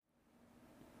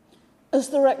As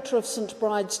the rector of St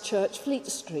Bride's Church, Fleet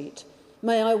Street,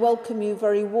 may I welcome you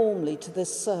very warmly to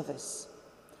this service.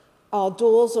 Our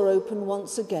doors are open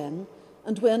once again,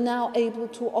 and we're now able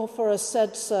to offer a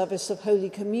said service of Holy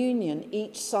Communion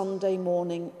each Sunday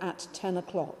morning at 10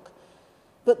 o'clock.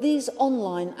 But these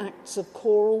online acts of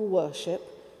choral worship,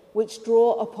 which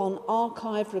draw upon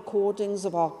archived recordings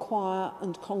of our choir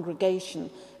and congregation,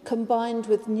 combined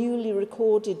with newly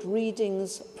recorded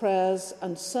readings, prayers,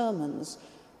 and sermons,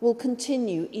 will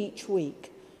continue each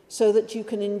week so that you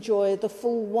can enjoy the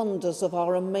full wonders of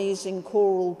our amazing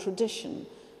choral tradition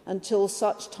until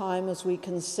such time as we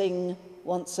can sing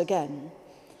once again.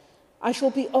 I shall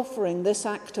be offering this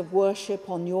act of worship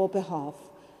on your behalf,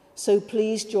 so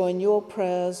please join your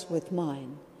prayers with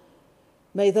mine.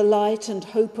 May the light and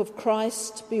hope of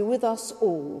Christ be with us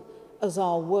all as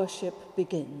our worship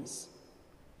begins.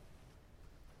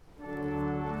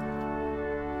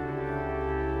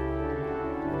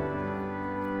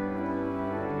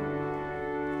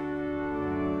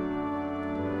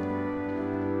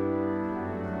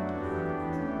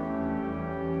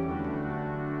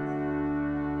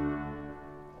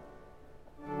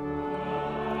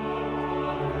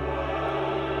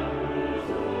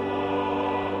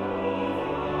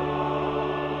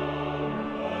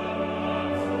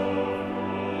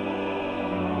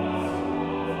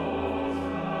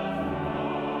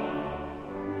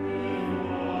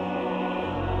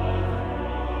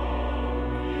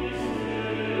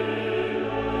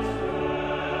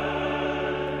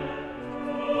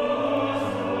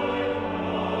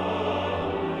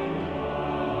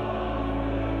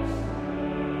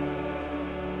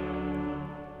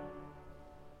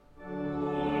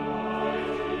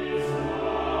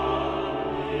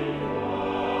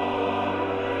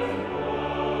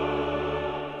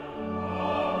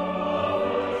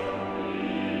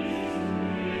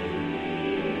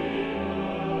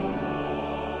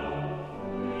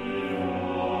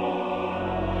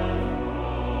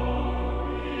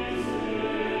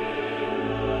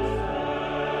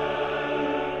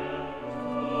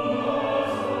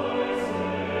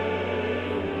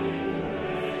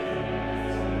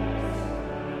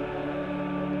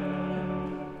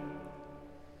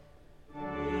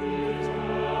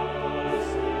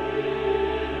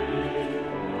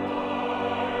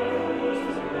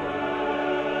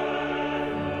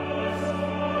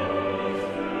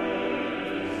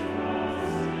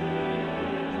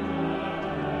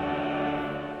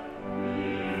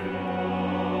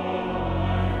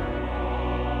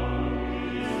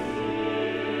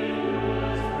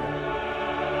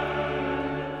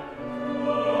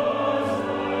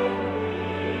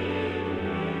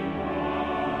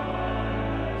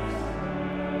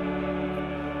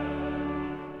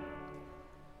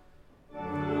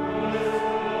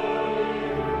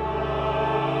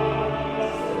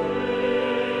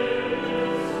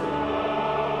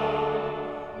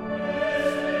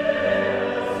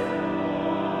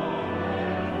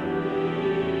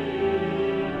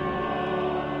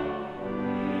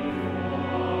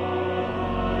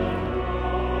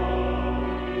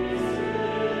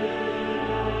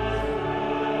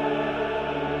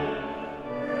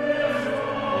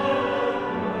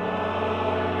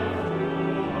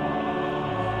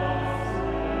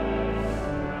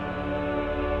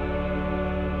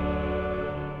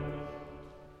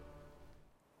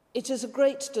 It is a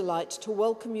great delight to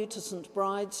welcome you to St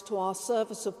Bride's to our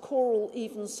service of choral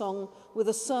evensong with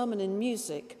a sermon in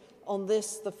music on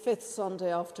this, the fifth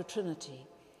Sunday after Trinity.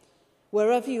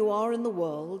 Wherever you are in the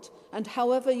world and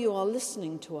however you are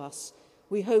listening to us,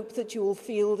 we hope that you will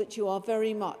feel that you are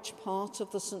very much part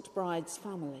of the St Bride's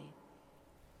family.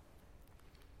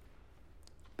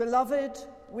 Beloved,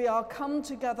 we are come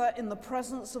together in the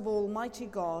presence of Almighty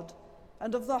God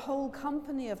and of the whole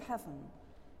company of heaven,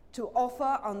 to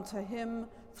offer unto him,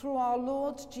 through our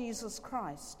Lord Jesus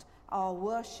Christ, our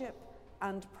worship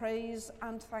and praise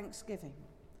and thanksgiving,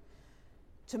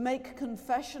 to make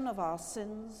confession of our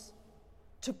sins,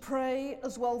 to pray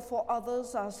as well for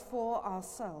others as for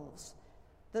ourselves,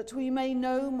 that we may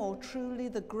know more truly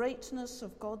the greatness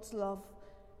of God's love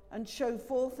and show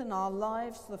forth in our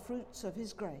lives the fruits of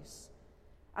his grace,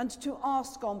 and to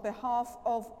ask on behalf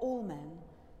of all men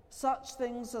such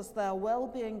things as their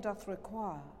well-being doth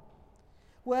require.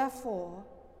 Wherefore,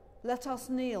 let us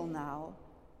kneel now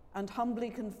and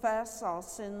humbly confess our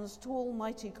sins to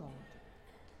Almighty God.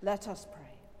 Let us pray.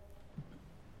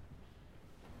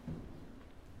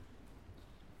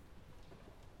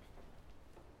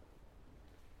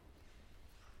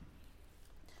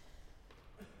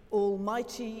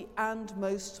 Almighty and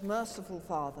most merciful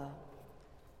Father,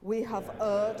 we have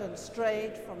erred and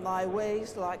strayed from thy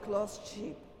ways like lost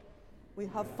sheep. We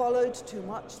have followed too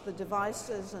much the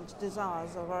devices and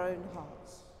desires of our own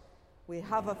hearts. We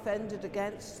have offended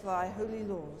against thy holy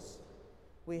laws.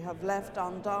 We have left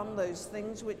undone those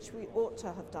things which we ought to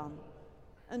have done,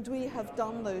 and we have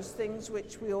done those things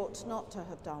which we ought not to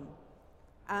have done.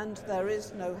 And there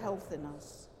is no health in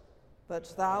us.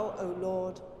 But thou, O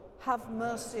Lord, have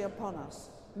mercy upon us,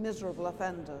 miserable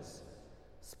offenders.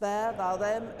 Spare thou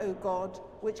them, O God,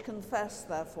 which confess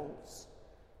their faults.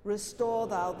 Restore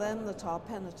thou them that are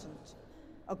penitent,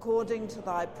 according to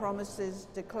thy promises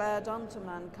declared unto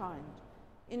mankind,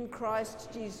 in Christ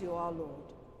Jesus our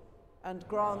Lord. And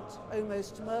grant, O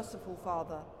most merciful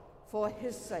Father, for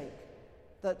his sake,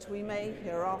 that we may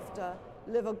hereafter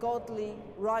live a godly,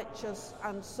 righteous,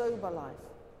 and sober life,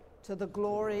 to the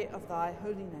glory of thy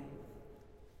holy name.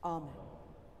 Amen.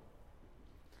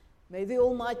 May the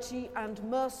Almighty and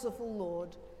merciful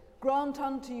Lord grant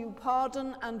unto you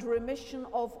pardon and remission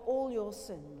of all your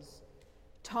sins,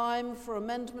 time for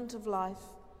amendment of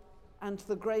life, and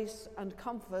the grace and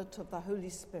comfort of the Holy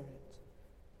Spirit.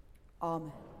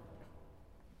 Amen.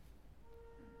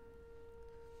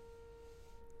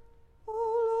 O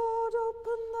Lord,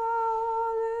 open thou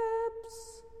our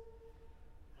lips.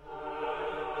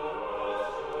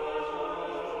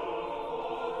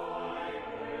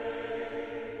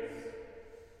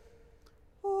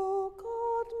 O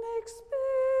God, make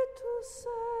speed to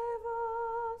save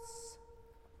us.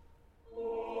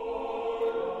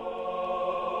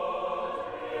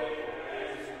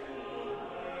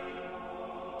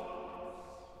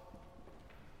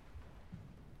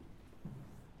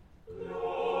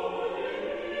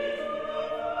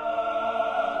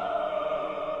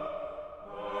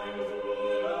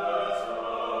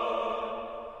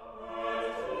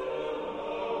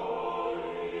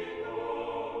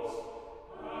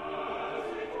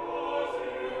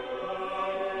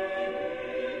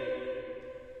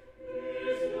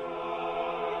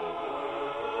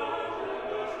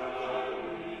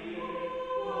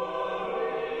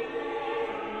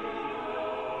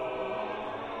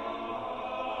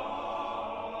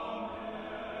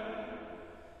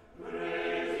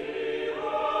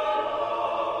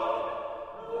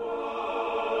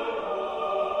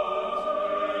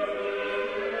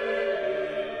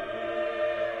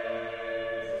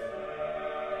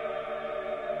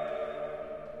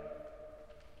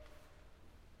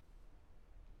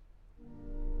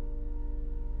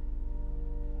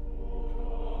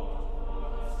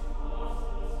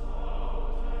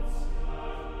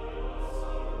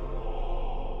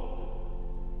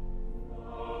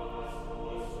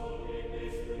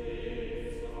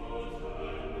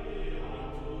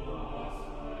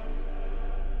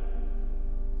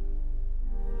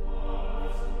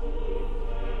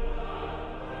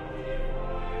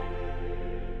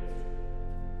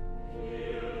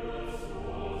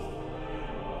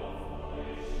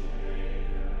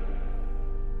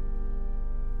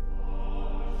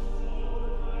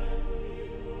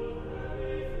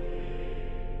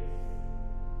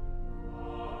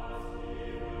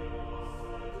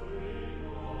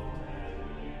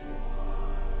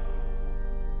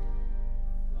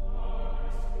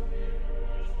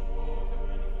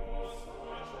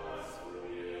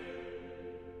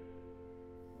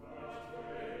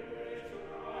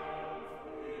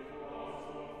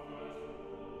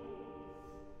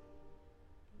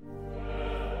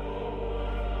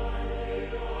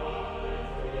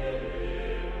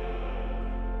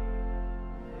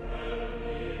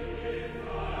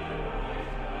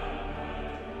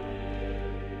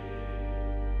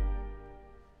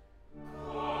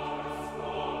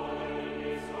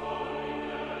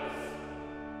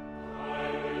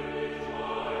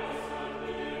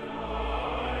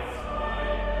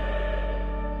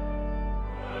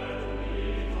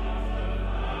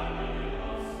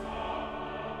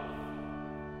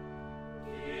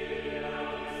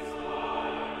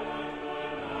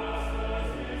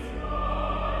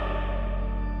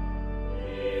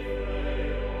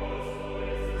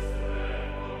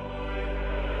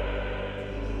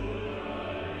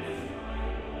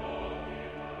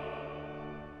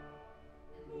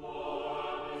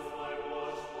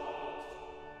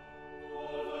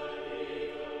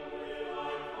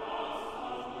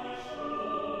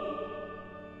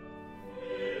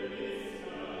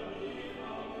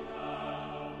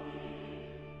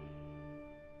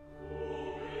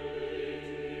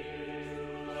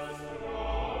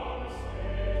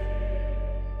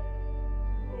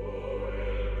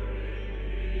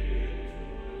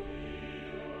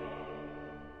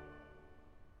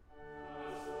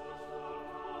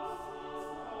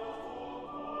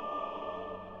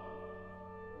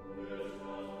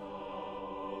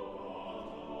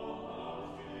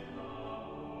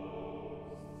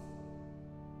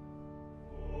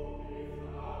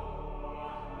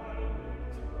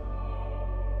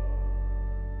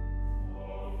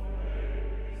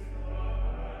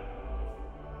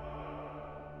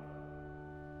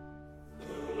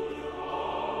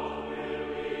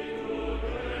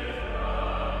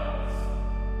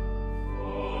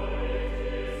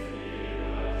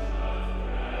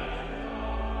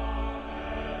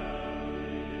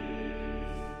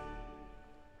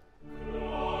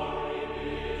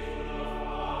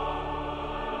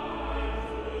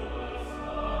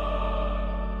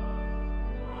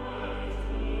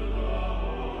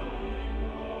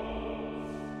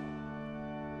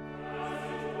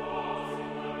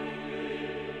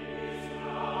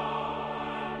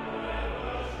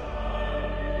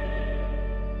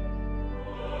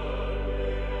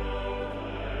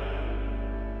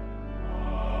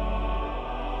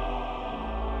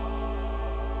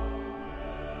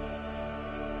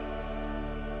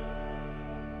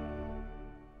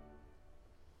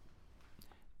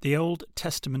 The Old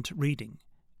Testament reading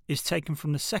is taken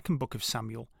from the second book of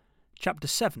Samuel, chapter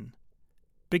 7,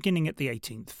 beginning at the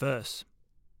 18th verse.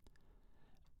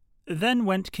 Then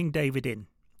went King David in,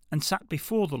 and sat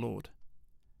before the Lord.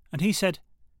 And he said,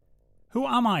 Who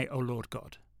am I, O Lord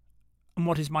God? And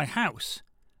what is my house,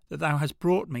 that thou hast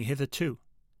brought me hitherto?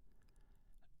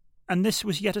 And this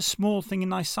was yet a small thing in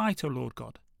thy sight, O Lord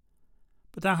God.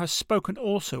 But thou hast spoken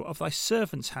also of thy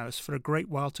servant's house for a great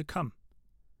while to come.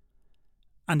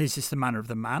 And is this the manner of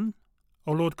the man,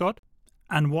 O Lord God?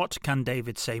 And what can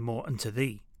David say more unto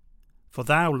thee? For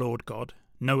thou, Lord God,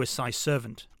 knowest thy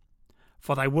servant.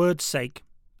 For thy word's sake,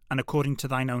 and according to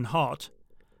thine own heart,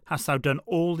 hast thou done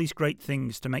all these great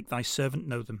things to make thy servant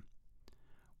know them.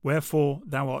 Wherefore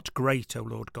thou art great, O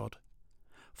Lord God.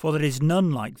 For there is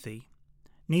none like thee,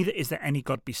 neither is there any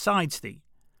God besides thee,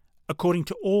 according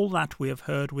to all that we have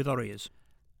heard with our ears.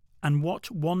 And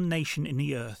what one nation in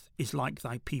the earth is like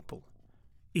thy people,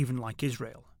 even like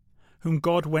Israel, whom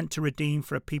God went to redeem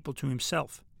for a people to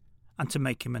himself, and to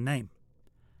make him a name,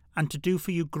 and to do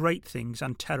for you great things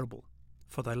and terrible,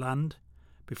 for thy land,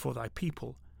 before thy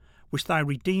people, which thou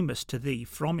redeemest to thee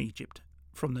from Egypt,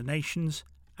 from the nations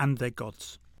and their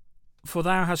gods. For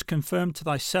thou hast confirmed to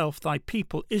thyself thy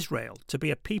people Israel to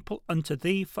be a people unto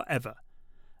thee for ever,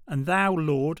 and thou,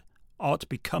 Lord, art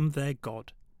become their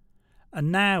God.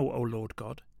 And now, O Lord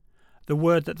God, the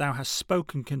word that thou hast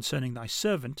spoken concerning thy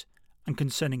servant, and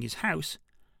concerning his house,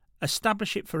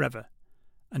 establish it for ever,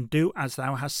 and do as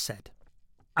thou hast said.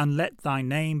 And let thy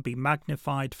name be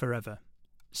magnified for ever,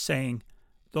 saying,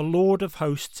 The Lord of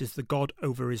hosts is the God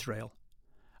over Israel.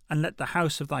 And let the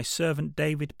house of thy servant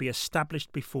David be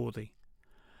established before thee.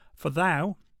 For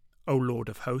thou, O Lord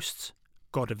of hosts,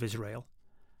 God of Israel,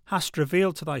 hast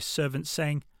revealed to thy servant,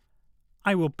 saying,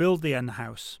 I will build thee an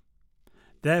house.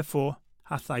 Therefore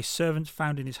hath thy servant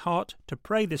found in his heart to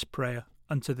pray this prayer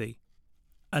unto thee.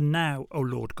 And now, O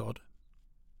Lord God,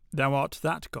 thou art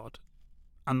that God,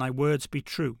 and thy words be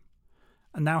true,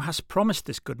 and thou hast promised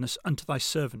this goodness unto thy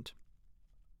servant.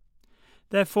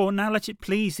 Therefore now let it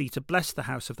please thee to bless the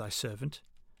house of thy servant,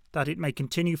 that it may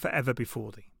continue for ever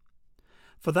before thee.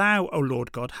 For thou, O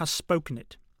Lord God, hast spoken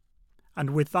it,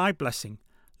 and with thy blessing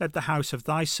let the house of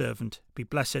thy servant be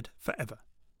blessed for ever.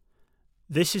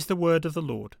 This is the word of the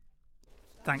Lord.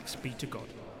 Thanks be to God.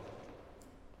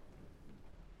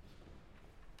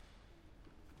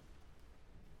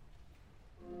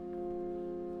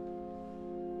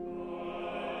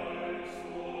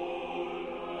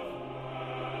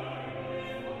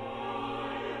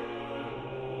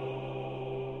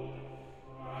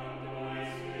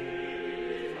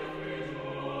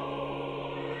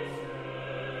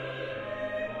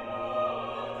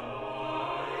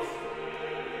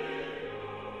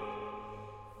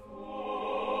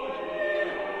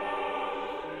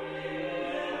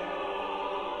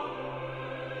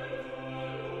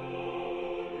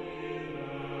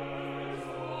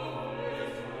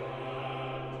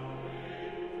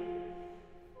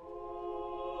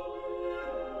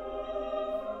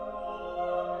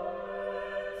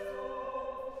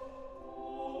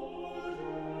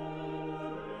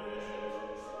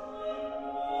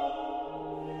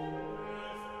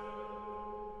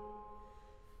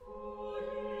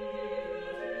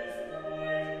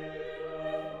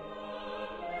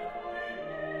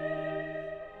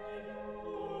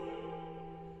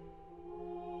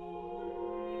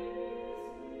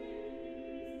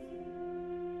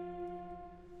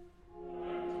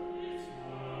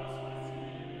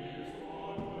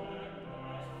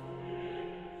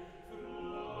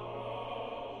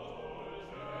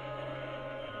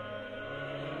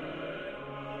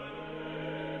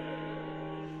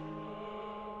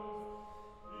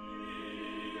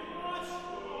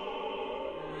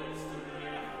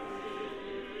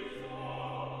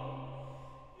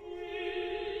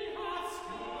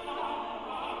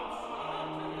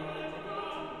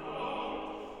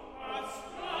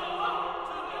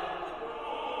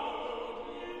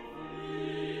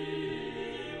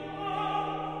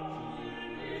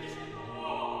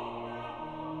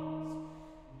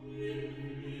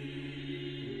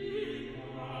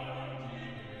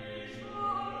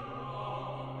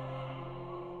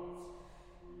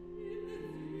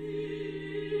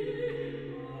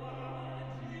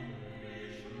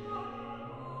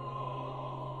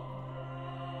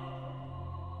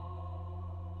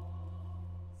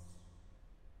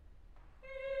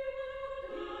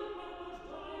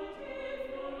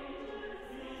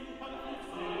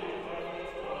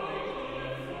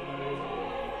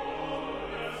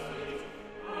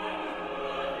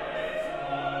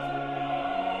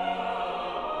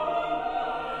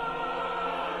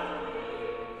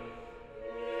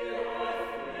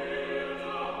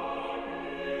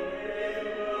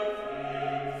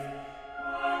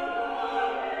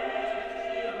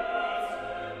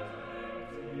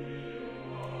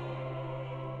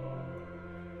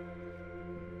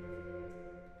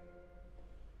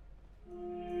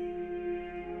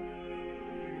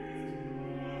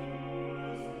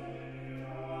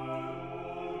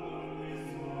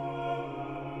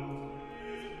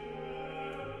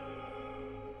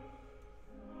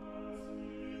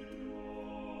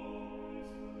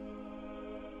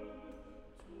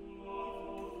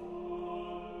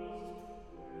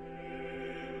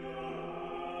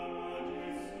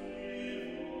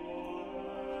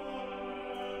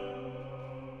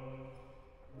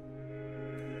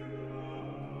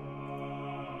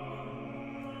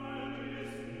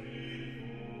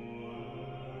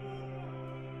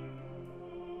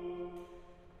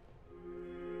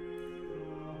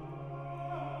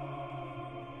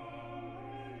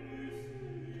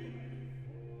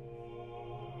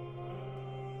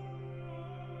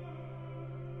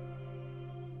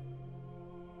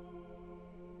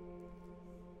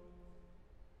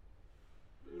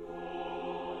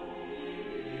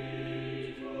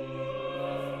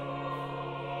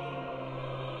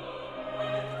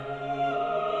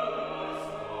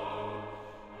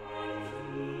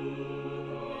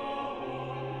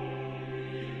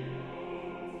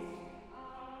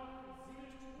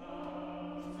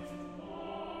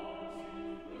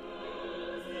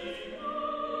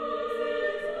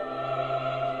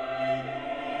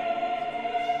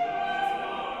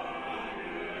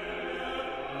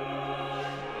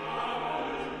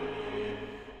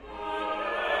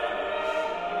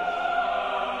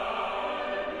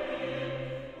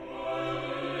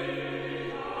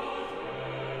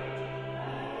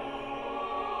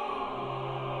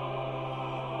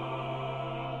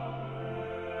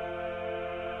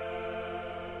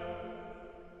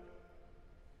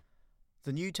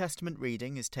 The New Testament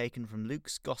reading is taken from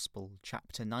Luke's Gospel,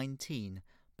 chapter 19,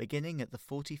 beginning at the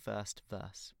 41st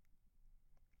verse.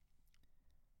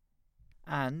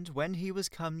 And when he was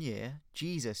come near,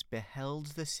 Jesus beheld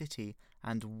the city,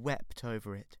 and wept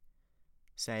over it,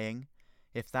 saying,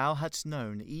 If thou hadst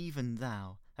known, even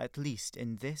thou, at least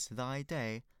in this thy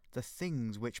day, the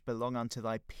things which belong unto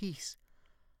thy peace,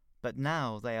 but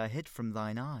now they are hid from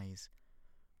thine eyes.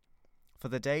 For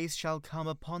the days shall come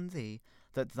upon thee,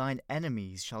 that thine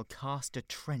enemies shall cast a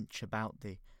trench about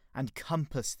thee, and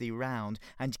compass thee round,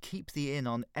 and keep thee in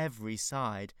on every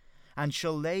side, and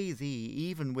shall lay thee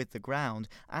even with the ground,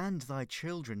 and thy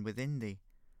children within thee.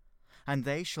 And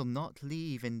they shall not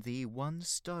leave in thee one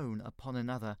stone upon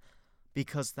another,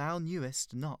 because thou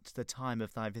knewest not the time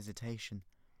of thy visitation.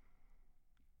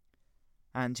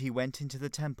 And he went into the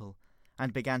temple,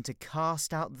 and began to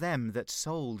cast out them that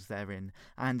sold therein,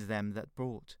 and them that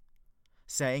bought,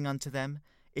 saying unto them,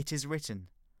 It is written,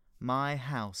 My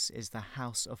house is the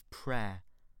house of prayer,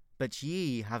 but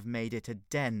ye have made it a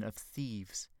den of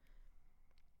thieves.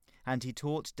 And he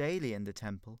taught daily in the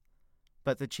temple,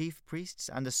 but the chief priests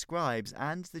and the scribes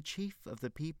and the chief of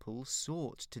the people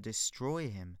sought to destroy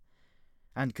him,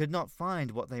 and could not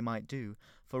find what they might do,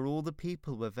 for all the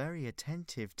people were very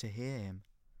attentive to hear him.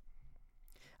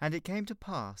 And it came to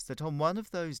pass that on one of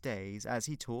those days, as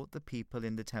he taught the people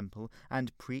in the temple,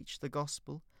 and preached the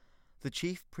gospel, the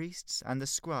chief priests and the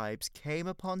scribes came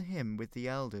upon him with the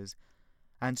elders,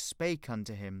 and spake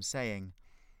unto him, saying,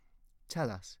 Tell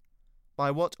us,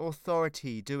 by what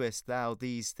authority doest thou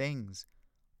these things?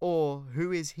 Or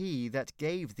who is he that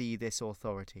gave thee this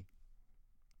authority?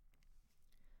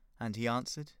 And he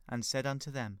answered and said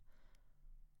unto them,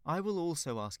 I will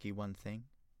also ask you one thing,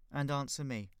 and answer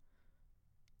me.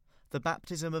 The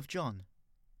baptism of John,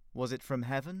 was it from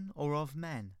heaven or of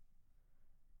men?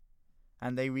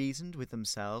 And they reasoned with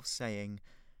themselves, saying,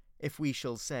 If we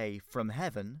shall say, From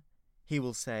heaven, he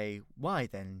will say, Why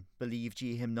then believed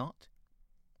ye him not?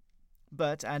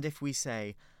 And if we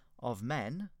say, Of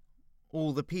men,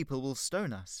 all the people will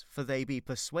stone us, for they be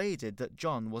persuaded that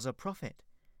John was a prophet.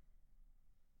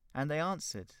 And they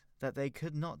answered that they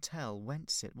could not tell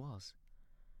whence it was.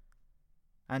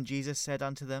 And Jesus said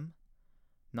unto them,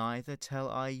 Neither tell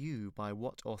I you by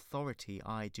what authority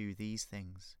I do these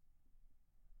things.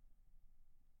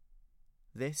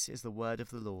 This is the word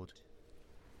of the Lord.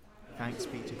 Thanks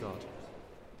be to God.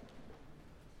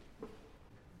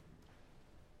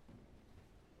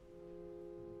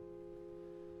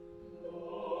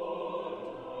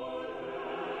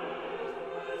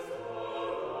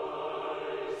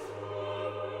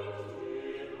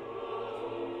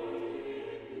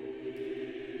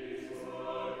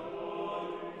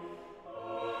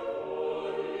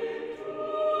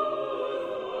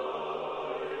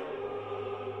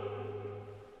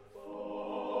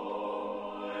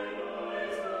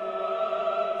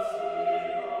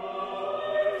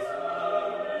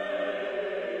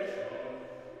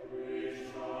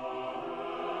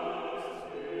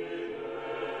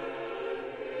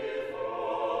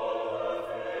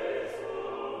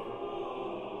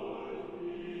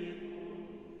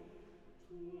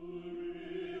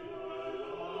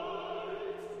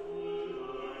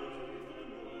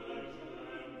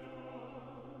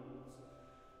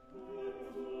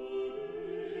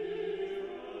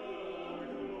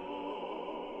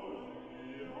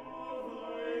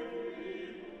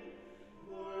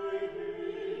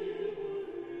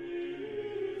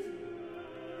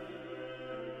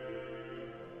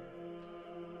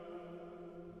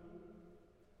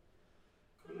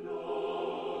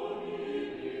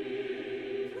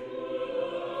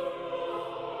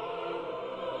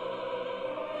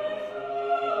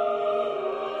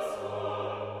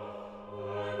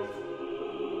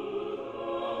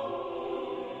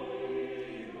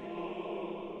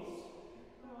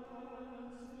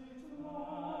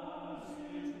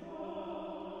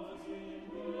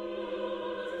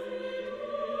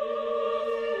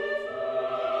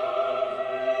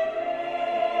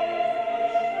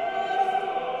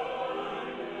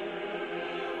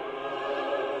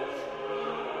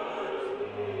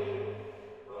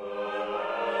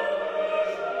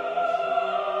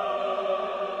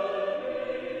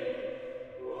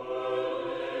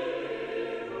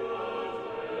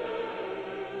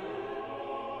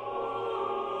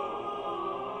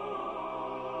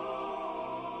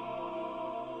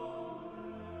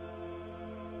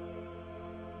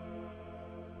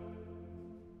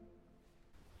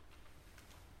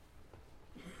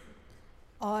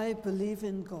 I believe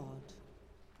in God,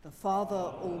 the Father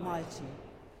Almighty,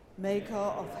 maker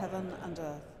of heaven and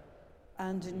earth,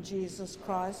 and in Jesus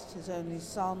Christ, his only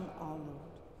Son, our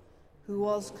Lord, who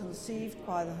was conceived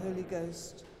by the Holy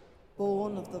Ghost,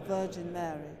 born of the Virgin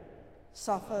Mary,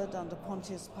 suffered under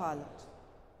Pontius Pilate,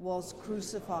 was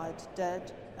crucified,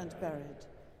 dead, and buried.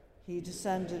 He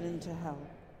descended into hell.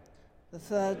 The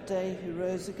third day he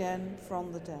rose again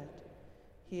from the dead.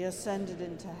 He ascended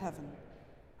into heaven,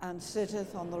 and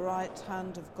sitteth on the right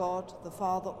hand of God the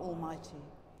Father Almighty.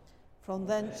 From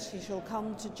thence he shall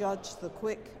come to judge the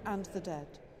quick and the dead.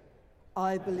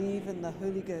 I believe in the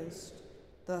Holy Ghost,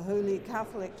 the Holy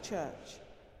Catholic Church,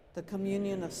 the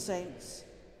communion of saints,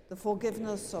 the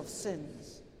forgiveness of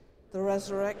sins, the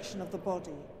resurrection of the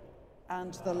body,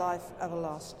 and the life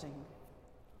everlasting.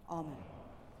 Amen.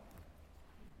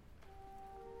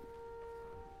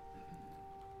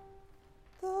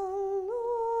 The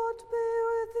Lord be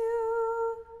with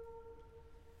you.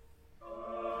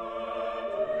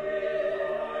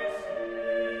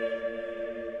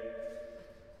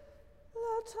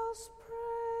 Let us pray.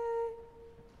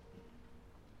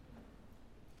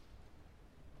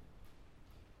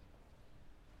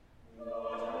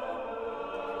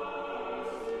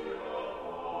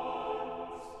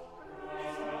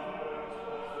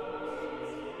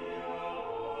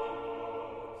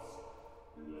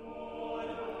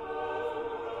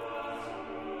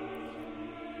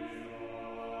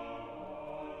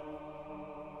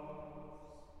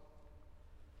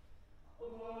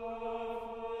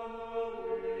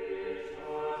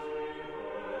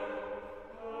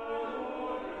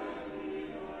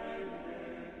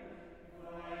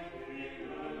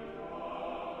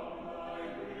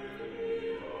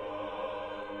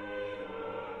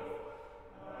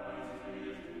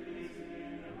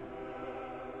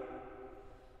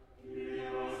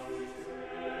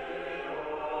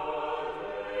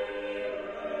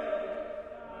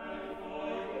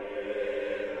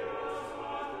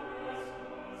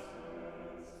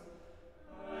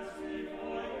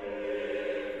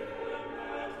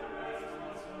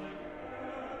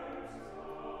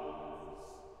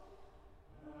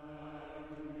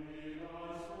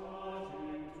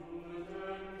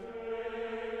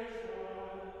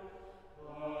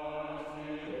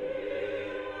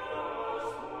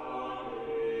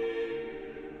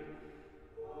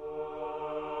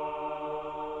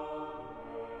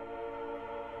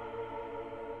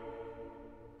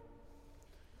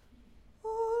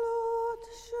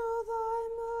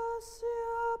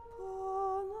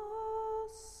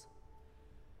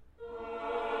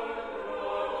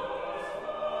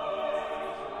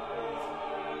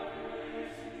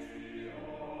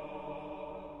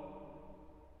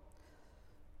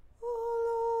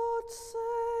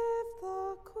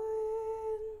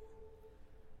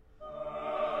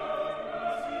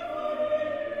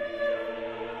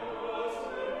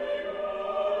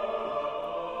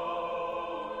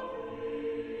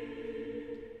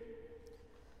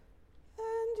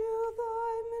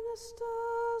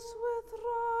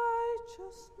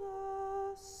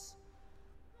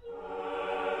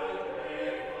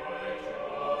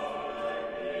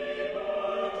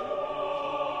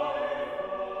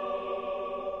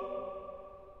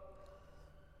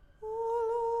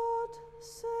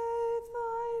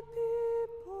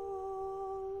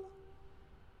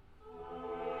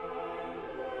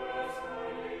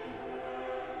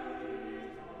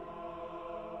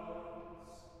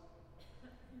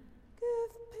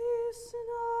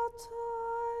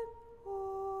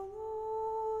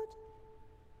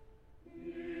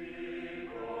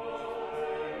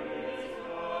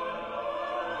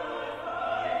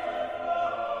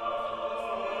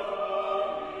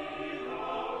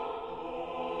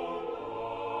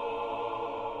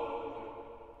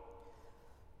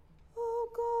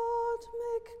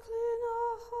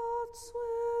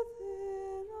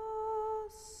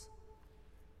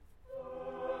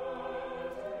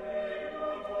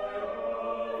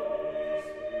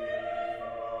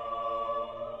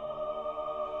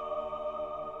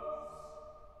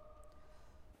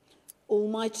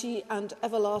 Almighty and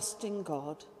everlasting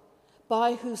God,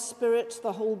 by whose Spirit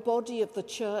the whole body of the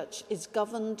Church is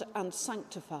governed and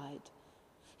sanctified,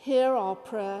 hear our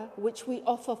prayer which we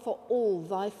offer for all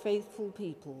thy faithful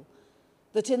people,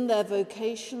 that in their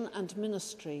vocation and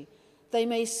ministry they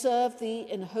may serve thee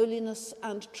in holiness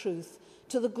and truth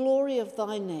to the glory of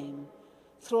thy name,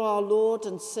 through our Lord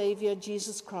and Saviour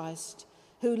Jesus Christ,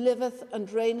 who liveth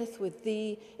and reigneth with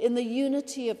thee in the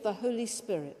unity of the Holy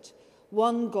Spirit,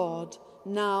 one God,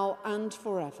 now and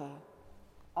forever.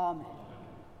 Amen.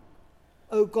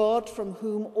 O God, from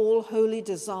whom all holy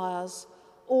desires,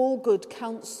 all good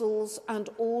counsels, and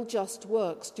all just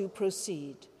works do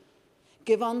proceed,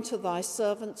 give unto thy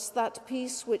servants that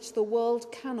peace which the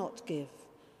world cannot give,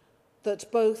 that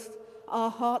both our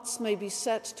hearts may be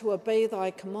set to obey thy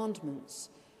commandments,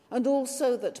 and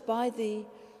also that by thee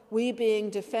we, being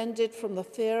defended from the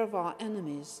fear of our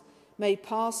enemies, may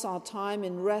pass our time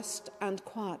in rest and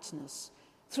quietness,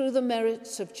 through the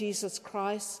merits of Jesus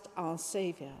Christ, our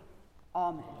Saviour.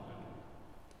 Amen.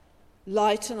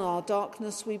 Lighten our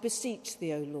darkness, we beseech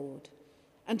thee, O Lord,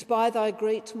 and by thy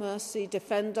great mercy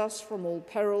defend us from all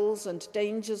perils and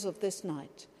dangers of this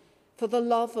night, for the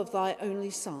love of thy only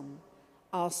Son,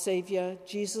 our Saviour,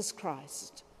 Jesus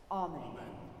Christ. Amen.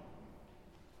 Amen.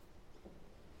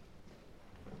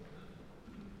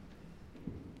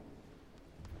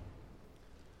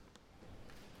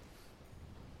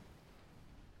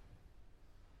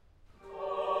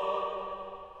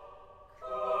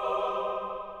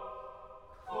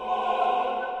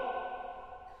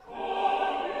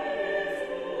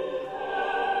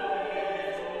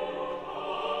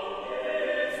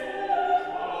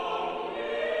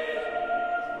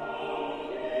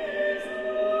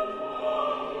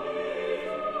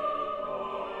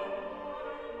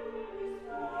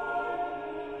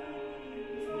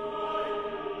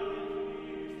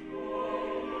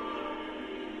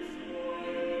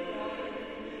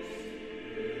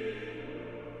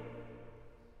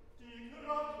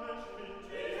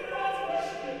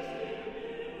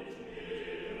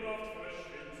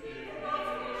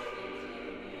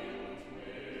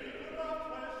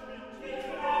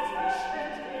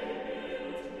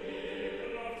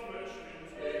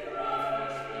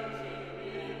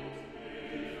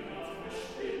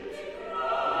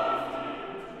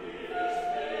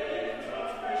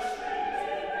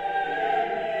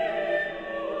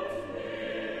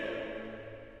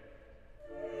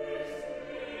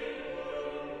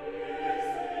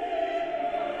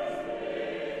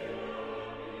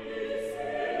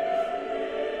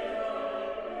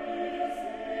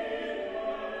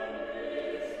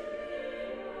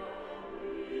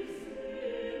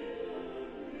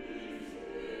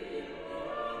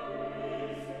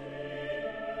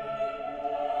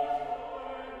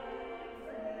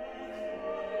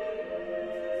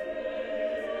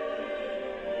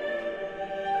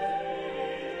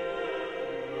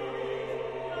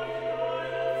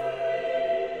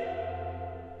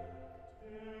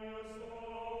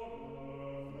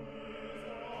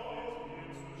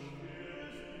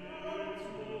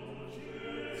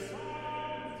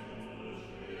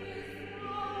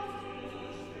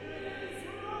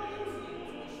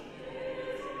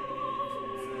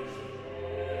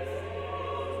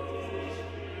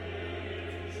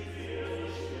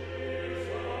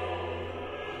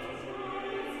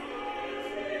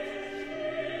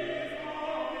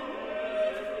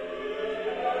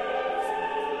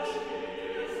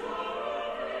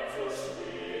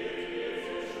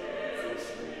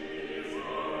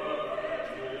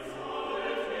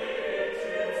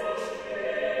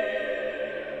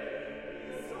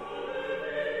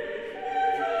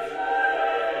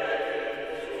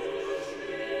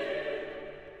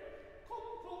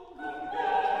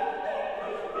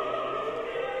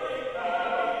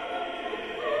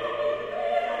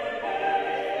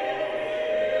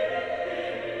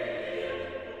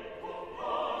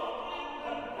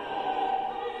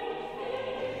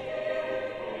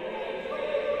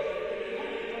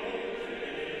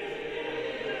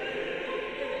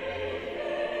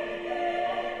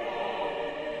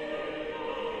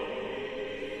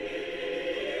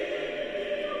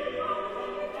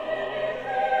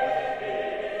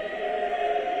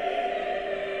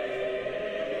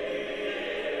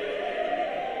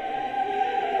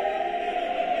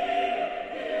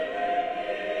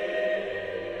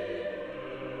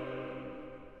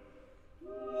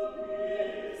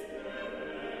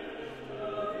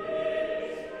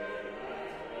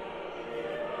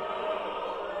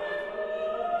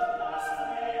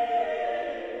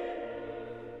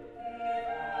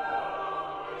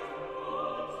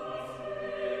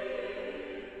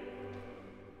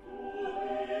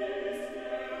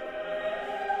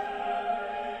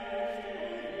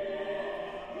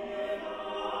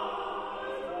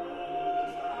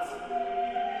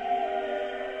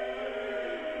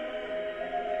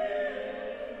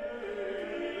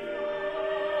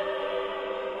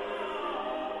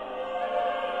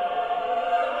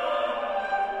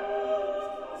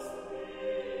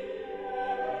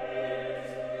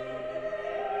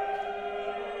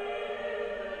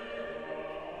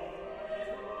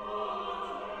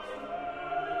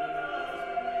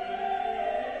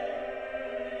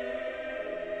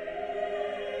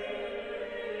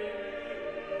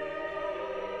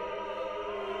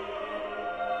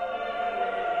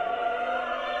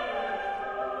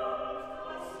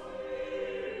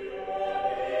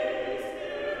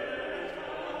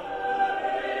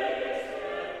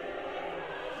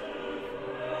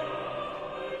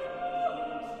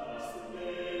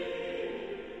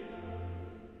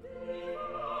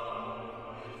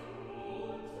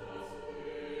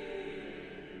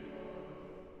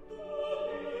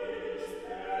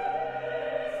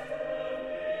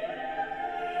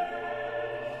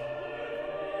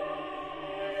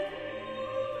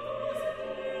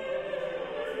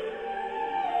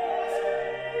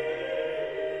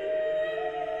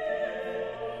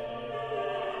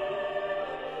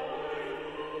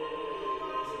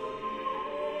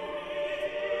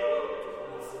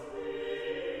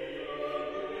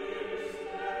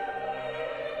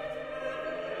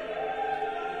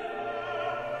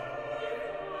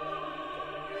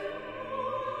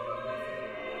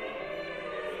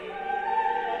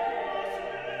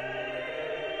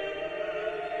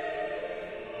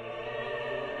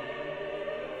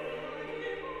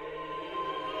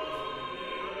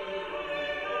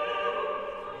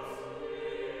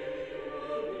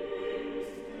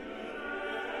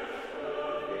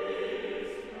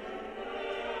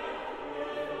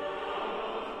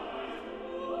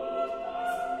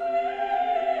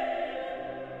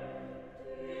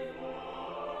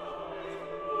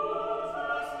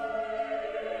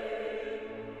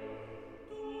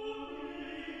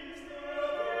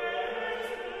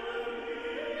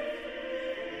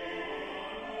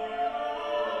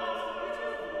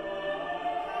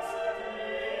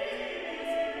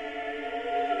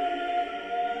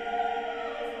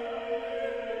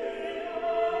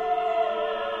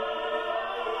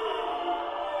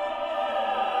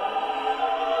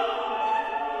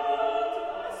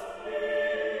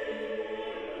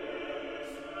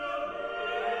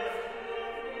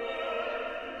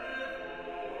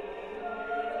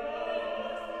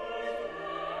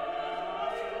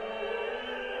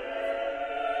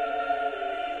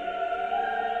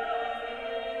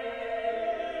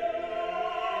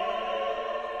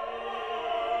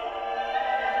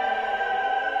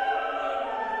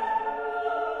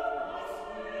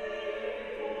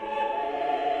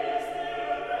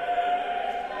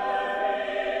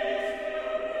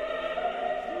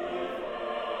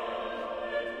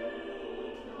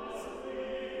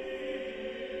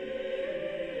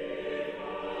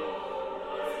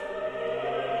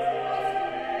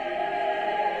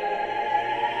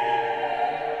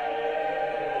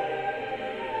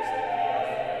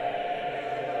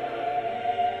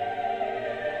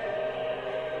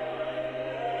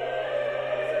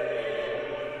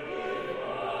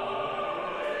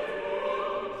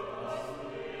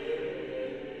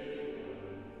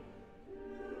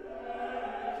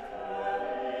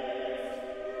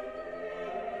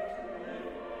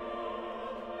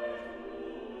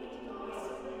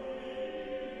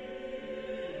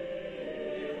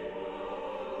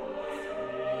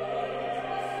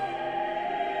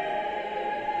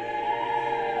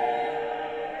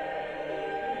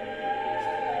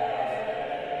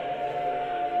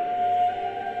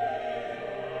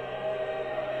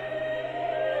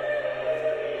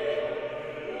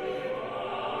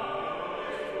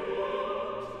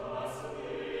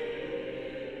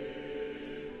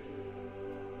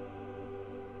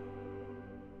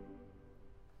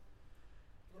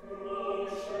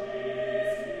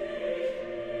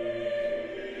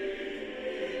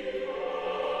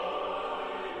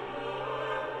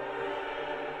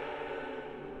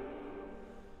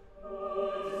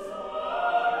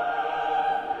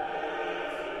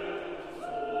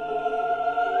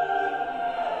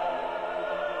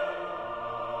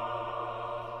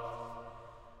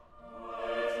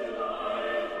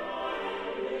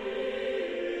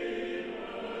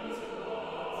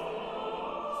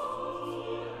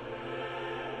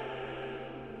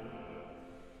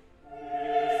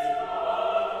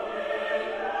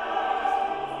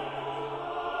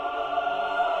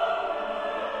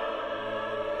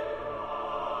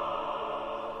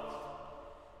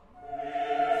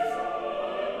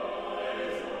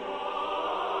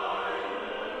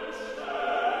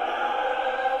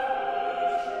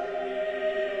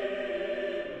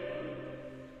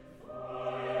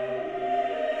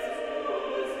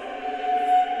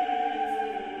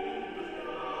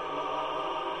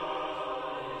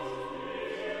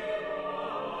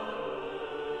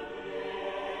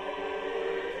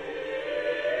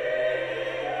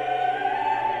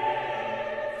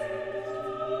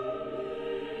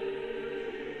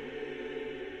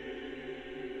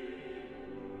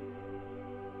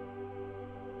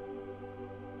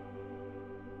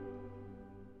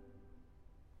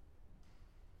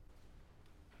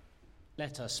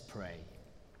 Let us pray.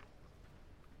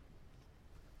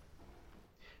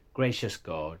 Gracious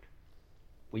God,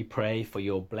 we pray for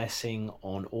your blessing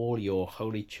on all your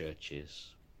holy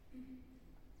churches,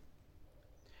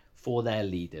 for their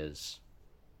leaders,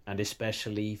 and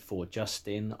especially for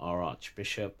Justin, our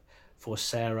Archbishop, for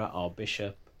Sarah, our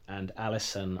Bishop, and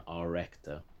Alison, our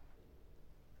Rector.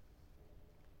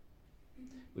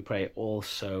 We pray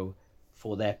also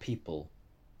for their people,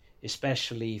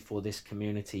 especially for this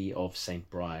community of St.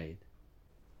 Bride,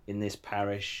 in this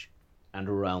parish and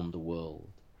around the world,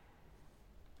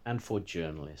 and for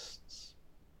journalists.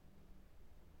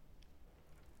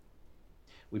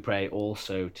 We pray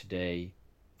also today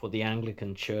for the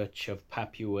Anglican Church of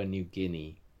Papua New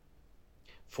Guinea,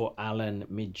 for Alan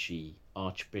Midgie,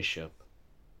 Archbishop,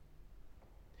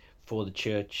 for the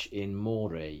church in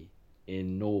Moray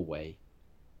in Norway,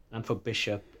 and for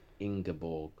Bishop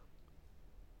Ingeborg,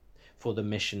 for the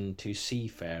mission to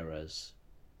seafarers,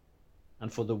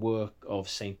 and for the work of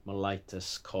St.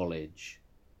 Mellitus College,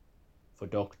 for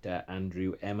Dr.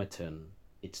 Andrew Emerton,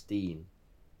 its Dean,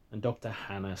 and Dr.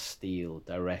 Hannah Steele,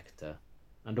 Director,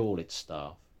 and all its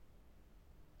staff.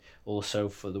 Also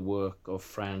for the work of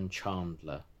Fran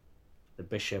Chandler, the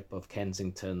Bishop of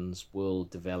Kensington's World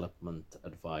Development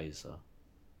Advisor.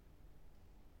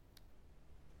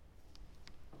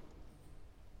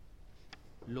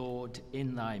 Lord,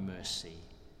 in thy mercy,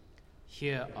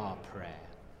 hear our prayer.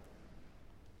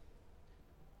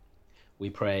 We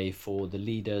pray for the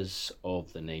leaders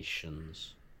of the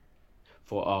nations,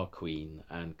 for our Queen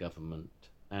and government,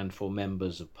 and for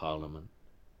members of Parliament,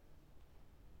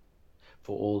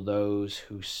 for all those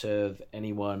who serve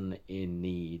anyone in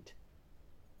need,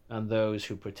 and those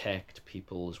who protect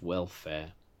people's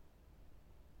welfare.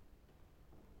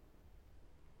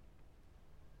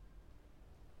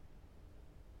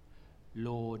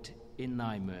 Lord, in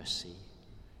thy mercy,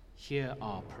 hear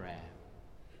our prayer.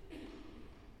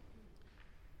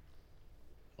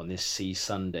 On this Sea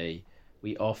Sunday,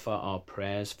 we offer our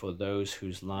prayers for those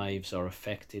whose lives are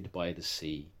affected by the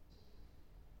sea.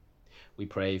 We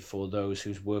pray for those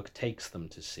whose work takes them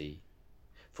to sea,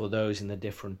 for those in the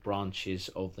different branches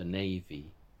of the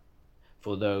Navy,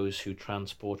 for those who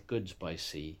transport goods by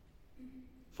sea,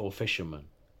 for fishermen,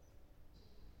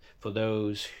 for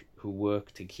those who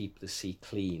work to keep the sea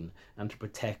clean and to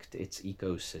protect its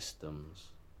ecosystems,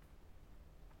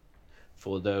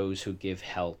 for those who give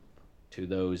help to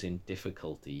those in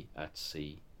difficulty at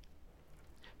sea,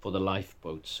 for the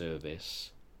lifeboat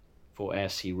service, for air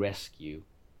sea rescue,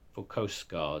 for coast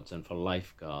guards and for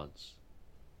lifeguards.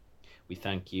 We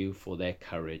thank you for their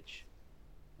courage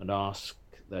and ask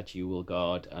that you will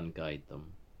guard and guide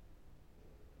them.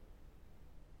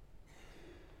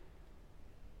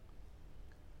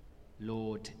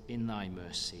 Lord, in thy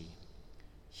mercy,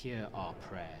 hear our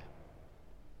prayer.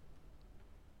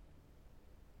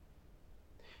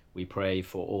 We pray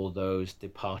for all those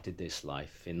departed this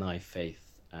life in thy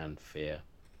faith and fear,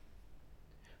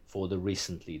 for the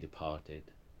recently departed.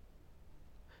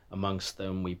 Amongst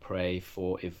them we pray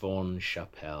for Yvonne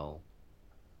Chappelle.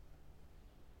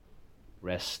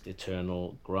 Rest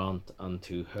eternal grant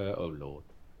unto her, O Lord,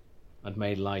 and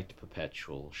may light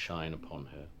perpetual shine upon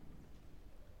her.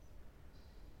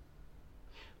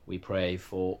 We pray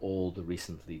for all the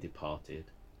recently departed,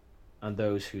 and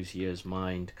those whose year's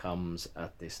mind comes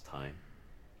at this time,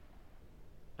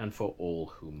 and for all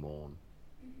who mourn.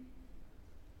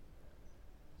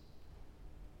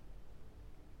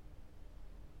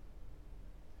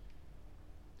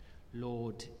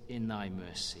 Lord, in thy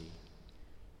mercy,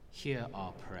 hear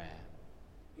our prayer.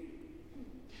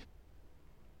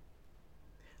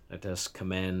 Let us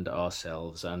commend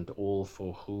ourselves and all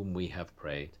for whom we have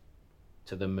prayed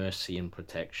to the mercy and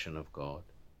protection of God.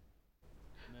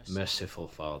 Merciful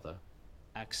Father,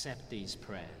 accept these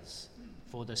prayers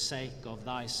for the sake of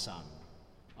thy Son,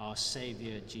 our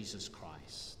Saviour Jesus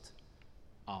Christ.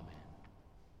 Amen.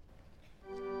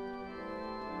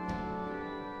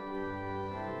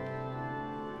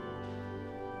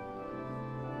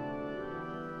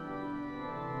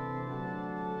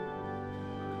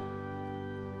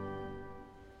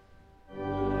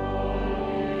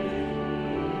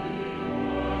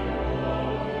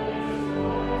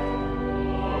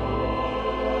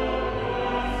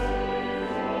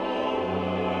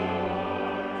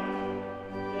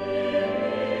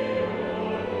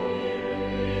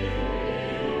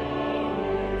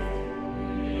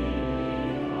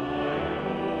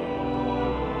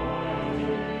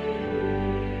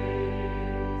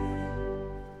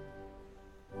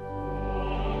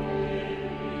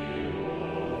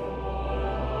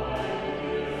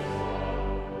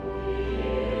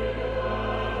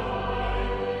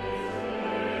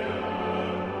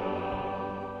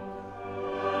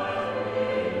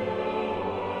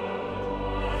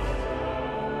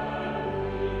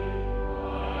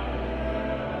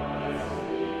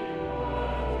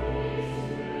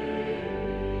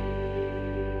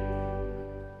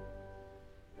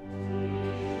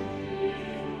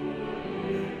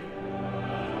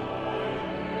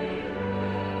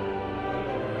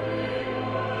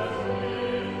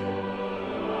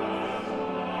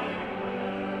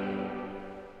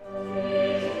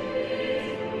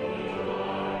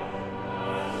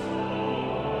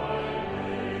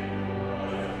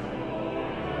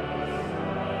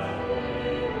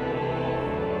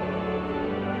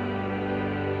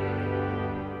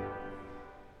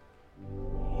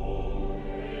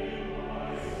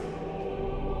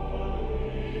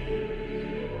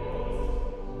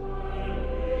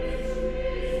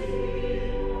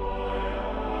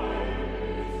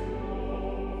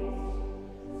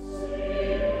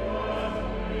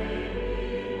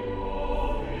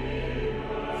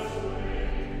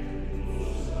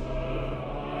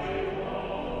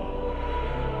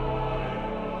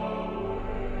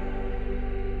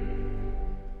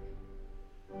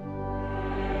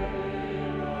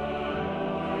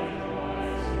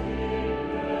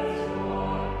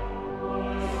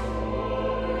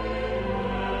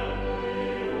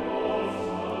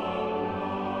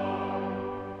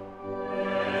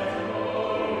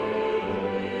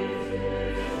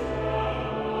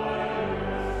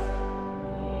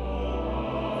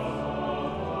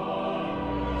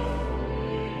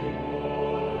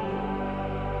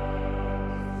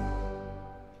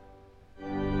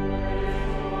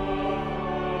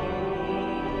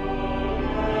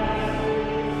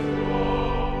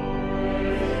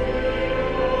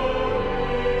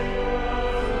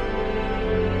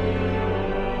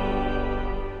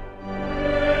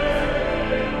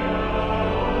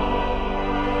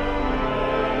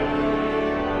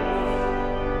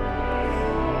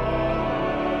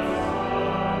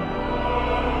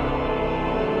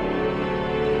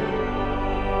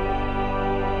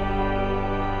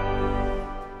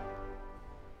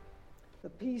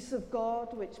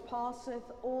 God, which passeth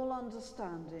all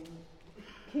understanding,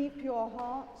 keep your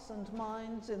hearts and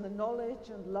minds in the knowledge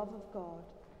and love of God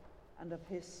and of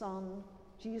his Son,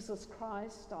 Jesus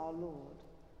Christ our Lord.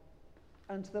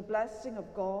 And the blessing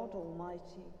of God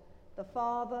Almighty, the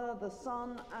Father, the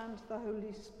Son, and the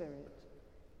Holy Spirit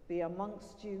be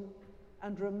amongst you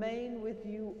and remain with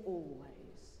you always.